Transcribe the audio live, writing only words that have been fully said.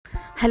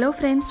Hello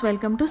friends,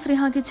 welcome to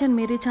Sriha kitchen.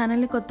 మీరు ఈ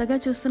ఛానల్ని కొత్తగా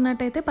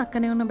చూస్తున్నట్టయితే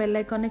పక్కనే ఉన్న బెల్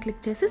ఐకాన్ని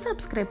క్లిక్ చేసి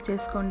సబ్స్క్రైబ్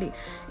చేసుకోండి.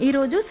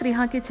 ఈరోజు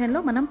శ్రీహా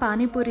కిచెన్లో మనం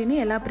పానీపూరిని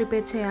ఎలా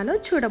ప్రిపేర్ చేయాలో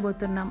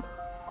చూడబోతున్నాం.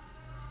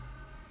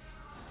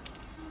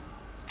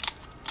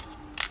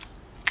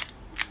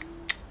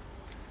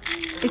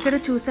 ఇక్కడ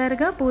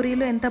చూసారుగా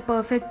పూరీలు ఎంత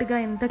పర్ఫెక్ట్గా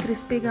ఎంత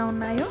క్రిస్పీగా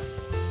ఉన్నాయో.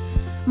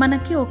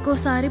 మనకి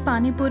ఒక్కోసారి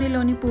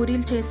పానీపూరిలోని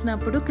పూరీలు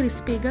చేసినప్పుడు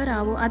క్రిస్పీగా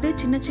రావు. అదే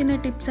చిన్న చిన్న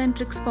టిప్స్ అండ్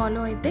ట్రిక్స్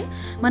ఫాలో అయితే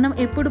మనం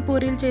ఎప్పుడు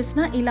పూరీలు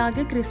చేసినా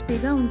ఇలాగే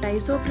క్రిస్పీగా ఉంటాయి.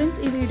 సో ఫ్రెండ్స్,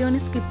 ఈ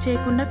వీడియోని స్కిప్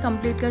చేయకుండా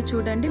కంప్లీట్గా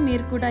చూడండి.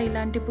 మీరు కూడా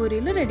ఇలాంటి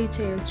పూరీలు రెడీ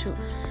చేయొచ్చు.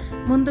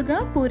 ముందుగా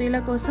పూరీల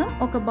కోసం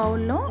ఒక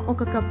బౌల్లో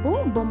 1 కప్పు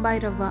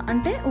బొంబాయి రవ్వ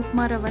అంటే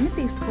ఉప్మా రవ్వని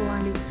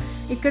తీసుకోవాలి.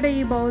 ఇక్కడ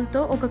ఈ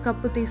బౌల్తో 1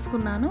 కప్పు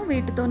తీసుకున్నాను.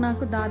 వీటితో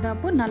నాకు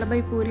దాదాపు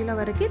 40 పూరీల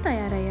వరకు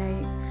తయారయ్యాయి.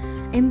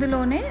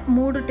 ఇందులోనే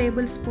 3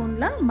 టేబుల్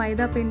స్పూన్ల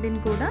మైదా పిండిని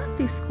కూడా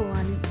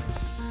తీసుకోవాలి.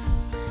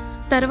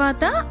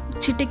 తర్వాత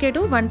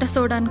చిటికెడు వంట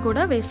సోడాను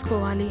కూడా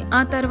వేసుకోవాలి.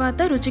 ఆ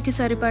తర్వాత రుచికి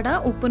సరిపడా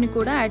ఉప్పుని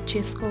కూడా యాడ్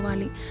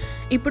చేసుకోవాలి.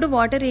 ఇప్పుడు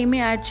వాటర్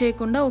ఏమీ యాడ్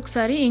చేయకుండా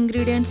ఒకసారి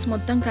ఇంగ్రీడియంట్స్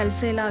మొత్తం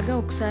కలిసేలాగా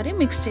ఒకసారి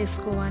మిక్స్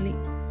చేసుకోవాలి.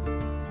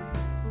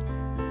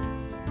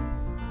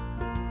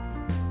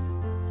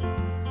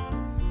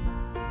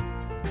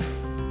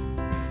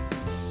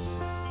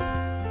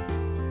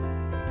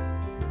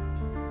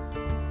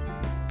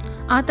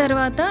 ఆ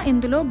తర్వాత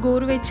ఇందులో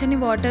గోరువెచ్చని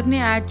వాటర్ని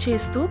యాడ్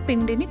చేస్తూ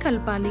పిండిని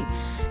కలపాలి.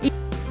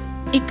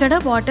 ఇక్కడ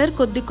వాటర్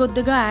కొద్ది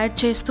కొద్దిగా యాడ్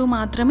చేస్తూ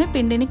మాత్రమే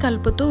పిండిని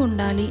కలుపుతూ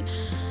ఉండాలి.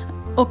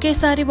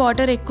 ఒకేసారి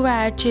వాటర్ ఎక్కువ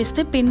యాడ్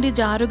చేస్తే పిండి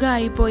జారుగా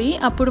అయిపోయి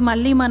అప్పుడు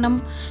మళ్ళీ మనం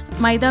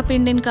మైదా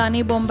పిండిని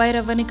కానీ బొంబాయి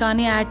రవ్వని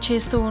కానీ యాడ్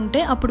చేస్తూ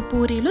ఉంటే అప్పుడు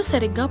పూరీలు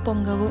సరిగ్గా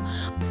పొంగవు.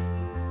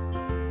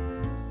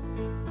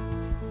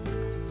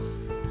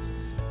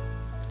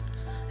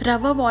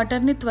 రవ్వ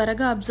వాటర్ని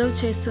త్వరగా అబ్జర్వ్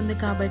చేస్తుంది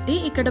కాబట్టి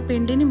ఇక్కడ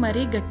పిండిని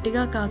మరీ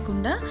గట్టిగా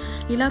కాకుండా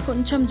ఇలా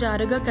కొంచెం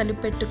జారుగా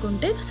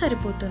కలిపెట్టుకుంటే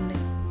సరిపోతుంది.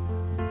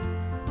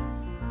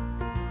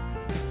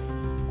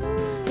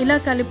 ఇలా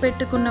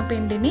కలిపెట్టుకున్న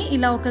పిండిని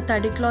ఇలా ఒక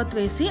తడి క్లాత్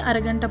వేసి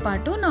అరగంట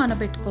పాటు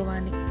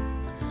నానబెట్టుకోవాలి.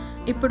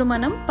 ఇప్పుడు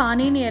మనం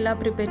పానీని ఎలా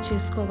ప్రిపేర్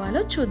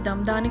చేసుకోవాలో చూద్దాం.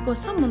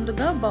 దానికోసం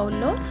ముందుగా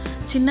బౌల్లో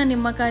చిన్న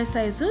నిమ్మకాయ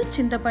సైజు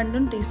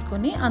చింతపండుని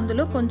తీసుకొని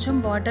అందులో కొంచెం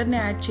వాటర్ని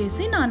యాడ్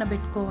చేసి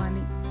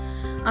నానబెట్టుకోవాలి.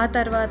 ఆ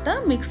తర్వాత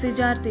మిక్సీ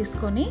జార్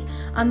తీసుకొని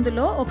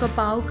అందులో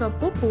 1/4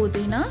 కప్పు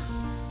పుదీనా,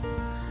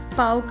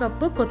 1/4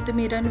 కప్పు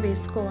కొత్తిమీరను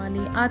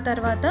వేసుకోవాలి. ఆ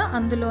తర్వాత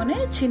అందులోనే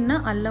చిన్న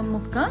అల్లం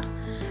ముక్క,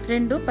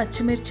 2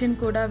 పచ్చిమిర్చిని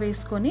కూడా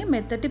వేసుకొని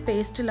మెత్తటి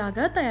పేస్ట్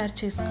లాగా తయారు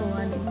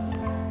చేసుకోవాలి.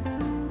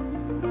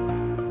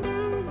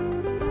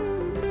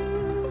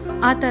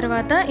 ఆ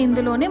తర్వాత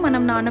ఇందులోనే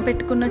మనం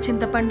నానబెట్టుకున్న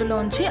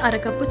చింతపండులోంచి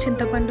 1/2 కప్పు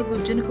చింతపండు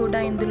గుజ్జును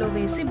కూడా ఇందులో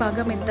వేసి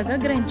బాగా మెత్తగా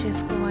గ్రైండ్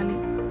చేసుకోవాలి.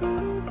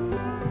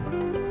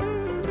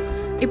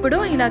 ఇప్పుడు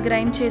ఇలా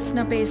గ్రైండ్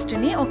చేసిన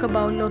పేస్ట్ని ఒక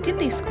బౌల్లోకి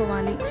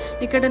తీసుకోవాలి.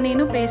 ఇక్కడ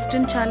నేను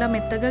పేస్ట్ని చాలా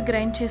మెత్తగా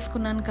గ్రైండ్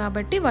చేసుకున్నాను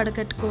కాబట్టి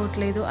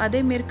వడకట్టుకోవట్లేదు.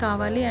 అదే మీరు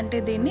కావాలి అంటే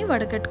దీన్ని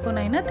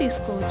వడకట్టుకునైనా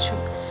తీసుకోవచ్చు.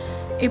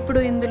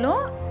 ఇప్పుడు ఇందులో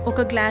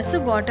 1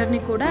 గ్లాసు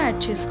వాటర్ని కూడా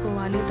యాడ్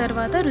చేసుకోవాలి.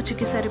 తర్వాత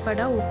రుచికి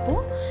సరిపడా ఉప్పు,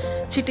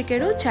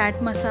 చిటికెడు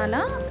చాట్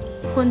మసాలా,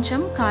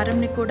 కొంచెం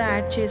కారంని కూడా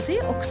యాడ్ చేసి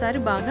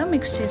ఒకసారి బాగా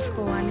మిక్స్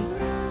చేసుకోవాలి.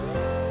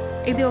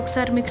 ఇది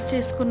ఒకసారి మిక్స్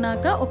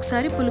చేసుకున్నాక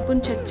ఒకసారి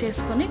పులుపుని చెక్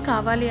చేసుకొని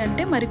కావాలి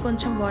అంటే మరి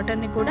కొంచెం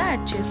వాటర్ని కూడా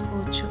యాడ్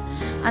చేసుకోవచ్చు.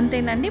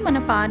 అంతేనండి, మన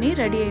పానీ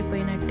రెడీ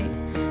అయిపోయినట్టే.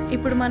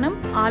 ఇప్పుడు మనం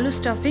ఆలు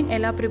స్టఫింగ్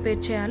ఎలా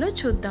ప్రిపేర్ చేయాలో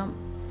చూద్దాం.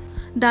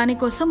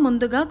 దానికోసం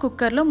ముందుగా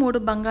కుక్కర్లో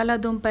 3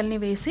 బంగాళాదుంపల్ని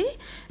వేసి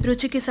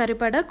రుచికి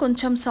సరిపడా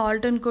కొంచెం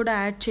సాల్ట్ని కూడా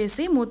యాడ్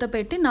చేసి మూత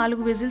పెట్టి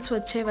 4 విజిల్స్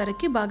వచ్చే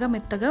వరకు బాగా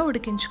మెత్తగా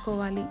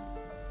ఉడికించుకోవాలి.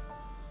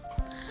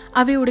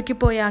 అవి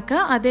ఉడికిపోయాక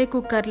అదే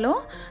కుక్కర్లో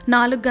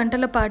 4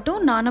 గంటల పాటు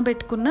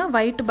నానబెట్టుకున్న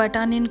వైట్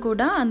బఠానీని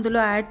కూడా అందులో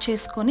యాడ్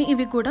చేసుకొని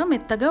ఇవి కూడా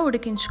మెత్తగా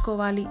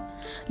ఉడికించుకోవాలి.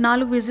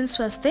 4 విజిల్స్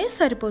వస్తే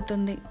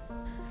సరిపోతుంది.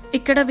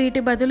 ఇక్కడ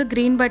వీటి బదులు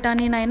గ్రీన్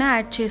బఠానీనైనా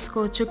యాడ్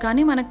చేసుకోవచ్చు,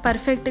 కానీ మనకు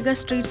పర్ఫెక్ట్గా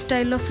స్ట్రీట్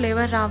స్టైల్లో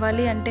ఫ్లేవర్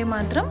రావాలి అంటే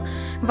మాత్రం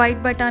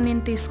వైట్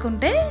బఠానీని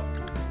తీసుకుంటే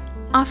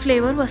ఆ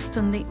ఫ్లేవర్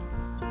వస్తుంది.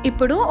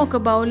 ఇప్పుడు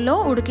ఒక బౌల్లో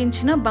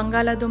ఉడికించిన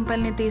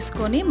బంగాళాదుంపల్ని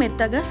తీసుకొని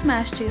మెత్తగా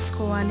స్మాష్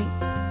చేసుకోవాలి.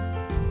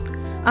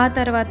 ఆ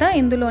తర్వాత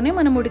ఇందులోనే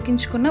మనం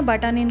ఉడికించుకున్న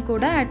బఠానీని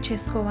కూడా యాడ్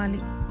చేసుకోవాలి.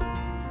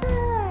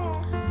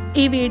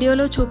 ఈ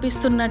వీడియోలో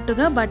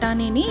చూపిస్తున్నట్టుగా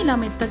బఠానీని ఇలా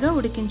మెత్తగా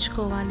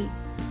ఉడికించుకోవాలి.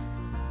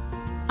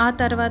 ఆ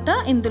తర్వాత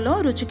ఇందులో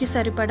రుచికి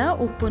సరిపడా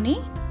ఉప్పుని,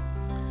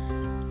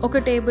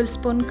 1 టేబుల్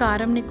స్పూన్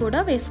కారంని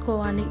కూడా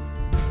వేసుకోవాలి.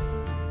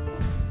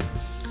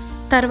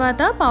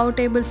 తర్వాత 1/2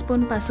 టేబుల్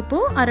స్పూన్ పసుపు,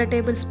 1/2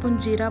 టేబుల్ స్పూన్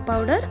జీరా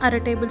powder, 1/2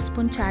 table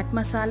spoon chaat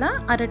masala,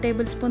 1/2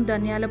 table spoon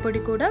ధనియాల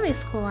పొడి కూడా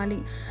వేసుకోవాలి.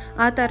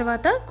 ఆ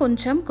తర్వాత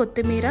కొంచెం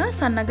కొత్తిమీర,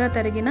 సన్నగా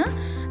తరిగిన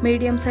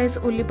మీడియం సైజ్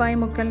ఉల్లిపాయ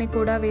ముక్కల్ని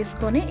కూడా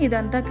వేసుకొని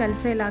ఇదంతా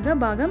కలిసేలాగా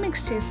బాగా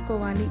మిక్స్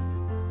చేసుకోవాలి.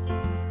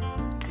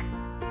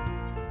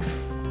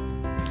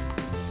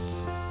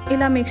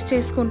 ఇలా మిక్స్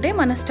చేసుకుంటే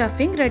మన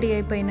స్టఫింగ్ రెడీ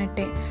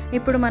అయిపోయినట్టే.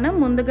 ఇప్పుడు మనం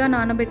ముందుగా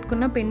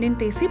నానబెట్టుకున్న పిండిని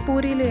తీసి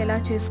పూరీలు ఎలా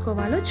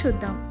చేసుకోవాలో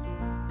చూద్దాం.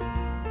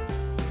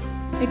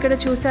 ఇక్కడ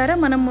చూసారా,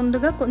 మనం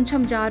ముందుగా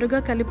కొంచెం జారుగా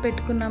కలిపి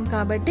పెట్టుకున్నాం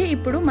కాబట్టి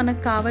ఇప్పుడు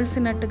మనకు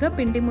కావాల్సినట్టుగా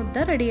పిండి ముద్ద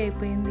రెడీ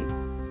అయిపోయింది.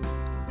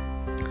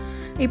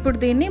 ఇప్పుడు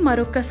దీన్ని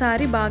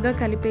మరొక్కసారి బాగా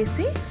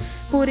కలిపేసి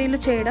పూరీలు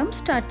చేయడం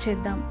స్టార్ట్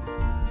చేద్దాం.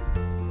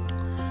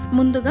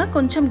 ముందుగా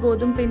కొంచెం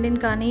గోధుమ పిండిని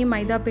కానీ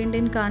మైదా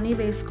పిండిని కానీ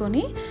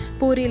వేసుకొని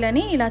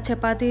పూరీలని ఇలా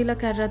చపాతీల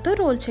కర్రతో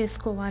రోల్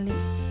చేసుకోవాలి.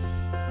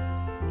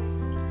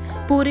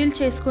 పూరీలు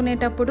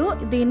చేసుకునేటప్పుడు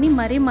దీన్ని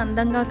మరీ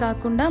మందంగా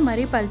కాకుండా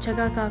మరీ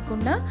పల్చగా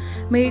కాకుండా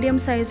మీడియం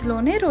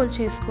సైజులోనే రోల్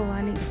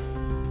చేసుకోవాలి.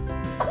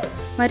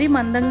 మరి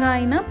మందంగా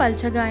అయినా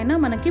పల్చగా అయినా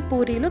మనకి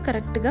పూరీలు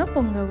కరెక్ట్గా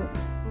పొంగవు.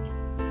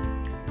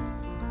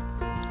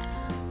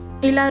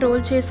 ఇలా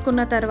రోల్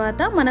చేసుకున్న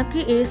తర్వాత మనకి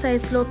ఏ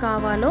సైజులో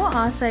కావాలో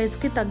ఆ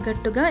సైజుకి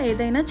తగ్గట్టుగా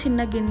ఏదైనా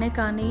చిన్న గిన్నె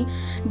కానీ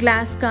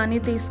గ్లాస్ కానీ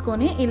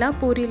తీసుకొని ఇలా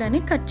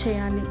పూరీలని కట్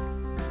చేయాలి.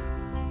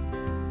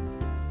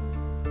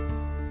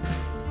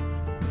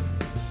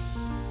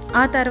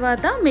 ఆ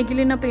తర్వాత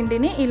మిగిలిన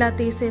పిండిని ఇలా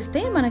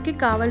తీసేస్తే మనకి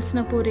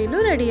కావలసిన పూరీలు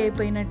రెడీ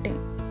అయిపోయినట్టే.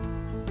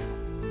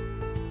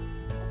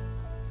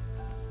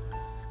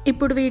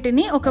 ఇప్పుడు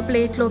వీటిని ఒక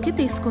ప్లేట్లోకి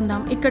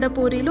తీసుకుందాం. ఇక్కడ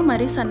పూరీలు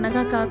మరీ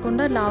సన్నగా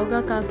కాకుండా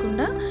లావుగా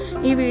కాకుండా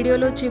ఈ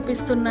వీడియోలో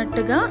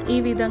చూపిస్తున్నట్టుగా ఈ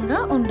విధంగా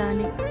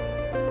ఉండాలి.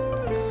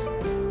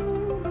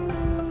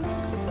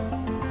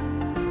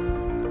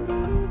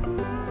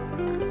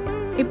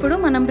 ఇప్పుడు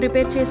మనం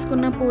ప్రిపేర్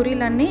చేసుకున్న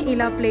పూరీలన్నీ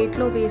ఇలా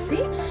ప్లేట్లో వేసి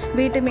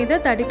వీటి మీద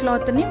తడి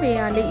క్లాత్ని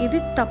వేయాలి. ఇది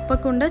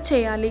తప్పకుండా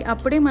చేయాలి.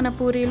 అప్పుడే మన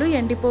పూరీలు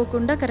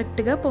ఎండిపోకుండా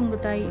కరెక్ట్గా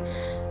పొంగుతాయి.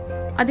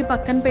 అది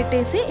పక్కన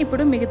పెట్టేసి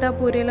ఇప్పుడు మిగతా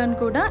పూరీలను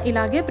కూడా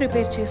ఇలాగే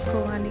ప్రిపేర్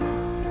చేసుకోవాలి.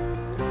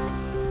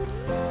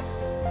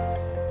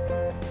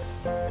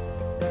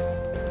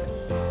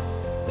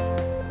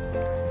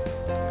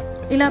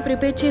 ఇలా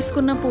ప్రిపేర్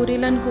చేసుకున్న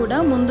పూరీలను కూడా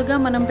ముందుగా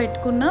మనం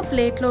పెట్టుకున్న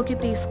ప్లేట్లోకి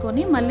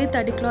తీసుకొని మళ్ళీ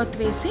తడి క్లాత్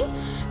వేసి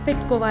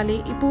పెట్టుకోవాలి.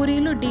 ఈ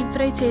పూరీలు డీప్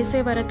ఫ్రై చేసే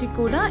వరకు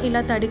కూడా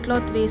ఇలా తడి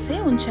క్లాత్ వేసే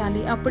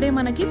ఉంచాలి. అప్పుడే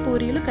మనకి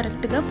పూరీలు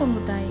కరెక్ట్గా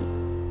పొంగుతాయి.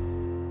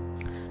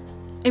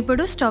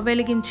 ఇప్పుడు స్టవ్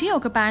వెలిగించి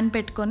ఒక ప్యాన్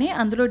పెట్టుకొని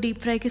అందులో డీప్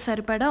ఫ్రైకి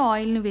సరిపడా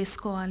ఆయిల్ని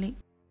వేసుకోవాలి.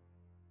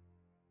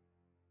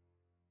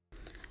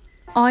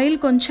 ఆయిల్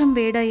కొంచెం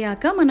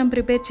వేడయ్యాక మనం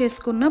ప్రిపేర్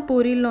చేసుకున్న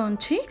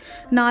పూరీల్లోంచి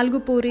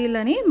 4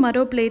 పూరీలని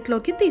మరో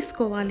ప్లేట్లోకి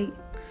తీసుకోవాలి.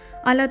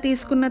 అలా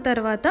తీసుకున్న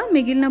తర్వాత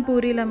మిగిలిన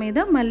పూరీల మీద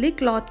మళ్ళీ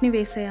క్లాత్ని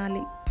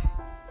వేసేయాలి.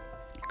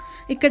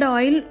 ఇక్కడ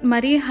ఆయిల్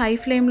మరీ హై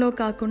ఫ్లేమ్లో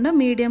కాకుండా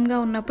మీడియంగా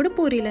ఉన్నప్పుడు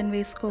పూరీలను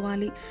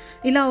వేసుకోవాలి.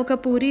 ఇలా ఒక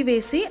పూరీ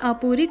వేసి ఆ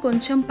పూరీ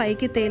కొంచెం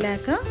పైకి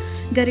తేలాక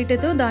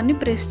గరిటెతో దాన్ని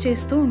ప్రెస్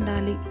చేస్తూ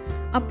ఉండాలి.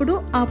 అప్పుడు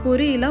ఆ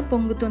పూరీ ఇలా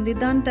పొంగుతుంది.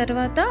 దాని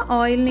తర్వాత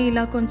ఆయిల్ని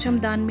ఇలా కొంచెం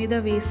దాని మీద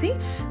వేసి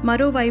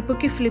మరో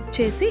వైపుకి ఫ్లిప్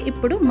చేసి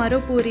ఇప్పుడు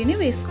మరో పూరీని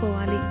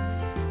వేసుకోవాలి.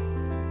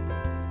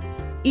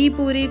 ఈ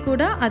పూరీ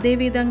కూడా అదే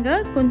విధంగా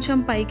కొంచెం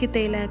పైకి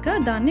తేలాక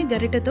దాన్ని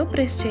గరిటెతో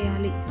ప్రెస్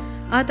చేయాలి.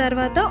 ఆ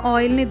తర్వాత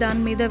ఆయిల్ని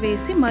దాని మీద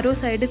వేసి మరో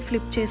సైడ్కి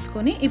ఫ్లిప్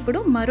చేసుకొని ఇప్పుడు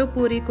మరో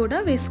పూరీ కూడా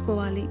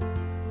వేసుకోవాలి.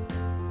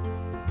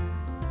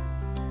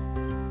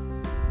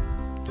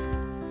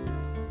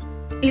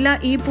 ఇలా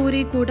ఈ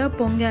పూరీ కూడా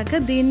పొంగాక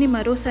దీన్ని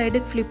మరో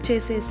సైడ్కి ఫ్లిప్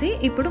చేసేసి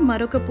ఇప్పుడు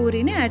మరొక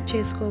పూరీని యాడ్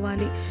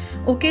చేసుకోవాలి.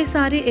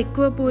 ఒకేసారి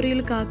ఎక్కువ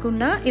పూరీలు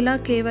కాకుండా ఇలా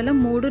కేవలం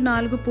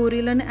 3-4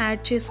 పూరీలను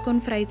యాడ్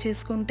చేసుకొని ఫ్రై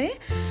చేసుకుంటే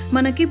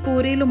మనకి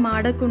పూరీలు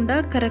మాడకుండా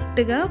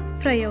కరెక్ట్గా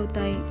ఫ్రై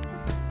అవుతాయి.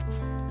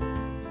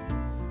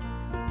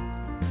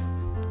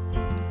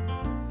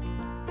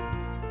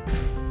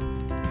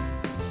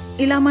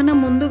 ఇలా మనం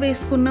ముందు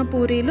వేసుకున్న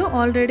పూరీలు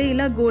ఆల్రెడీ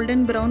ఇలా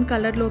గోల్డెన్ బ్రౌన్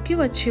కలర్లోకి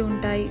వచ్చి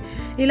ఉంటాయి.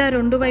 ఇలా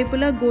రెండు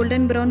వైపులా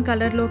గోల్డెన్ బ్రౌన్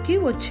కలర్లోకి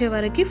వచ్చే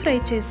వరకు ఫ్రై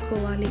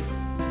చేసుకోవాలి.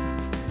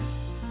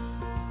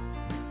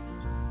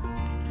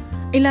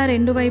 ఇలా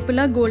రెండు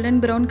వైపులా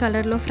గోల్డెన్ బ్రౌన్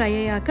కలర్లో ఫ్రై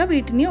అయ్యాక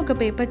వీటిని ఒక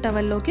పేపర్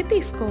టవల్లోకి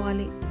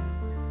తీసుకోవాలి.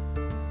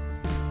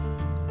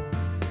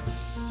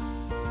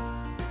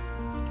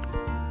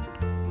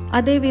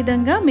 అదే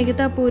విధంగా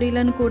మిగతా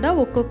పూరీలను కూడా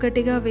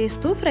ఒక్కొక్కటిగా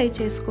వేస్తూ ఫ్రై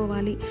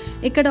చేసుకోవాలి.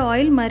 ఇక్కడ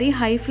ఆయిల్ మరీ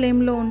హై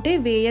ఫ్లేమ్లో ఉంటే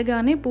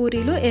వేయగానే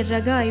పూరీలు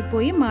ఎర్రగా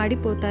అయిపోయి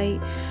మాడిపోతాయి.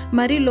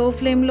 మరి లో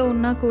ఫ్లేమ్లో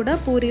ఉన్నా కూడా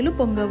పూరీలు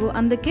పొంగవు.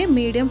 అందుకే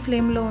మీడియం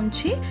ఫ్లేమ్లో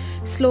ఉంచి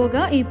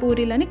స్లోగా ఈ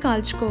పూరీలని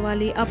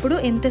కాల్చుకోవాలి. అప్పుడు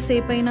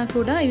ఎంతసేపు అయినా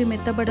కూడా ఇవి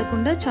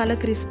మెత్తబడకుండా చాలా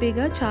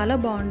క్రిస్పీగా చాలా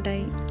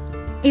బాగుంటాయి.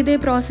 ఇదే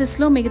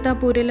ప్రాసెస్లో మిగతా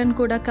పూరీలను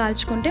కూడా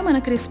కాల్చుకుంటే మన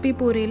క్రిస్పీ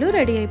పూరీలు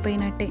రెడీ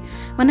అయిపోయినట్టే.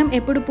 మనం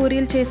ఎప్పుడు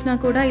పూరీలు చేసినా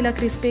కూడా ఇలా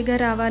క్రిస్పీగా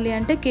రావాలి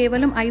అంటే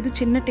కేవలం 5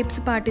 చిన్న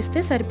టిప్స్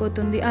పాటిస్తే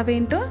సరిపోతుంది.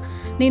 అవేంటో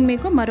నేను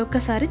మీకు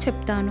మరొకసారి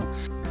చెప్తాను.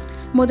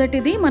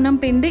 మొదటిది, మనం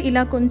పిండి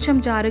ఇలా కొంచెం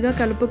జారుగా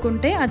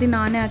కలుపుకుంటే అది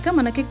నానాక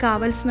మనకి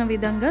కావలసిన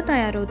విధంగా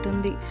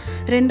తయారవుతుంది.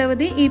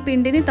 రెండవది, ఈ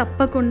పిండిని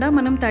తప్పకుండా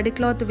మనం తడి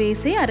క్లాత్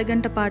వేసి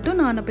అరగంట పాటు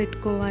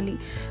నానబెట్టుకోవాలి.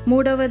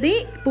 మూడవది,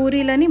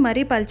 పూరీలని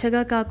మరీ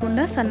పల్చగా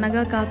కాకుండా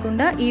సన్నగా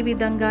కాకుండా ఈ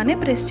విధంగానే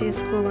ప్రెస్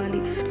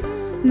చేసుకోవాలి.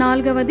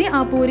 నాలుగవది,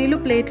 ఆ పూరీలు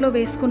ప్లేట్లో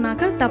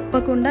వేసుకున్నాక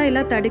తప్పకుండా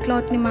ఇలా తడి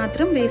క్లాత్ని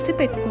మాత్రం వేసి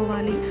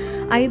పెట్టుకోవాలి.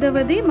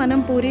 ఐదవది, మనం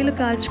పూరీలు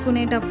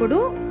కాల్చుకునేటప్పుడు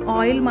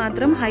ఆయిల్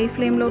మాత్రం హై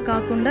ఫ్లేమ్లో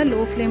కాకుండా లో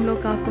ఫ్లేమ్లో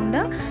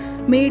కాకుండా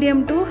మీడియం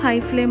టు హై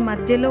ఫ్లేమ్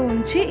మధ్యలో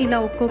ఉంచి ఇలా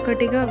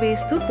ఒక్కొక్కటిగా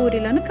వేస్తూ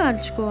పూరీలను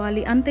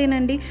కాల్చుకోవాలి.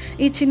 అంతేనండి.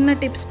 ఈ చిన్న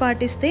టిప్స్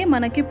పాటిస్తే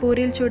మనకి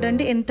పూరీలు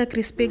చూడండి ఎంత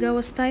క్రిస్పీగా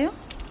వస్తాయో.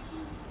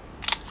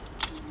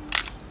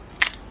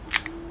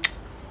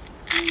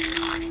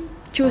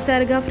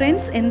 చూసారుగా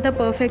ఫ్రెండ్స్ ఎంత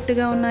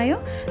పర్ఫెక్ట్గా ఉన్నాయో.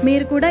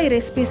 మీరు కూడా ఈ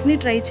రెసిపీస్ని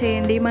ట్రై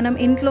చేయండి. మనం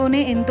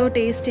ఇంట్లోనే ఎంతో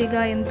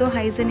టేస్టీగా ఎంతో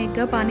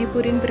హైజెనిక్గా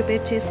పానీపూరిని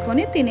ప్రిపేర్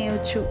చేసుకొని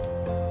తినేయొచ్చు.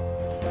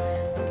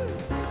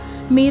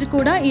 మీరు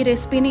కూడా ఈ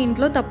రెసిపీని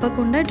ఇంట్లో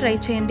తప్పకుండా ట్రై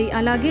చేయండి.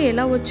 అలాగే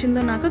ఎలా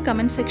వచ్చిందో నాకు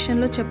కమెంట్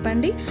సెక్షన్లో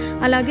చెప్పండి.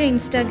 అలాగే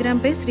ఇన్స్టాగ్రామ్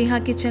పేజ్ శ్రీహా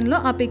కిచెన్లో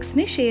ఆ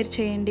పిక్స్ని షేర్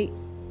చేయండి.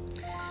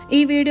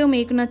 ఈ వీడియో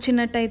మీకు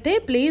నచ్చినట్టయితే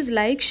please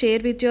like,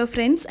 share with your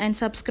friends and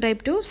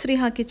subscribe to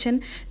Sriha kitchen.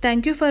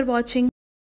 Thank you for watching.